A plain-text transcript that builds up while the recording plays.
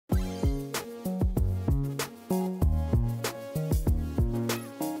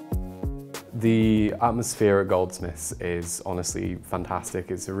The atmosphere at Goldsmiths is honestly fantastic.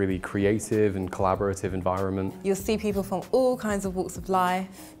 It's a really creative and collaborative environment. You'll see people from all kinds of walks of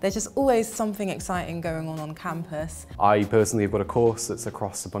life. There's just always something exciting going on campus. I personally have got a course that's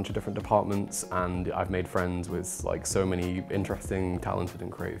across a bunch of different departments, and I've made friends with like so many interesting, talented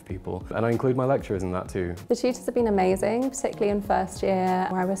and creative people. And I include my lecturers in that too. The tutors have been amazing, particularly in first year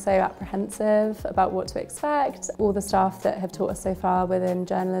where I was so apprehensive about what to expect. All the staff that have taught us so far within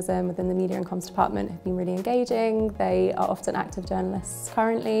journalism, within the media and comms department have been really engaging. They are often active journalists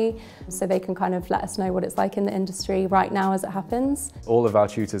currently, so they can kind of let us know what it's like in the industry right now as it happens. All of our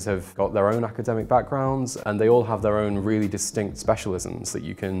tutors have got their own academic backgrounds, and they all have their own really distinct specialisms that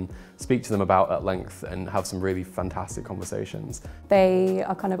you can speak to them about at length and have some really fantastic conversations. They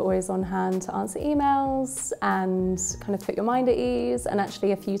are kind of always on hand to answer emails and kind of put your mind at ease, and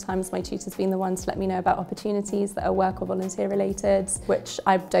actually a few times my tutor's been the one to let me know about opportunities that are work or volunteer related, which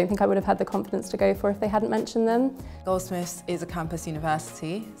I don't think I would have had the confidence to go for if they hadn't mentioned them. Goldsmiths is a campus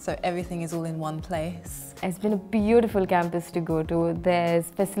university, so everything is all in one place. It's been a beautiful campus to go to. There's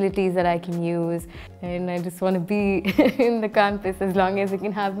facilities that I can use, and I just want to be in the campus as long as it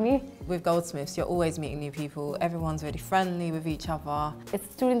can have me. With Goldsmiths, you're always meeting new people. Everyone's really friendly with each other.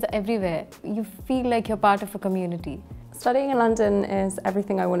 It's students everywhere. You feel like you're part of a community. Studying in London is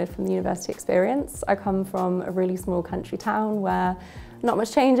everything I wanted from the university experience. I come from a really small country town where not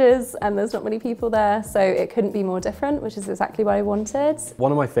much changes and there's not many people there, so it couldn't be more different, which is exactly what I wanted.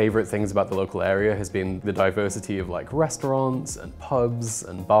 One of my favourite things about the local area has been the diversity of like restaurants and pubs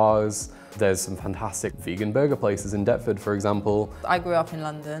and bars. There's some fantastic vegan burger places in Deptford, for example. I grew up in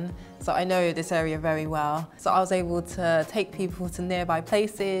London, so I know this area very well. So I was able to take people to nearby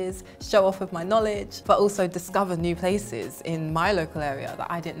places, show off with my knowledge, but also discover new places in my local area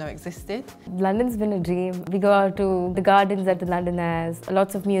that I didn't know existed. London's been a dream. We go out to the gardens that the London has,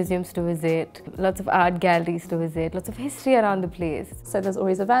 lots of museums to visit, lots of art galleries to visit, lots of history around the place. So there's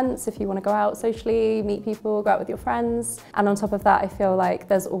always events if you want to go out socially, meet people, go out with your friends. And on top of that, I feel like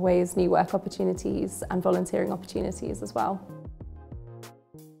there's always new work opportunities and volunteering opportunities as well.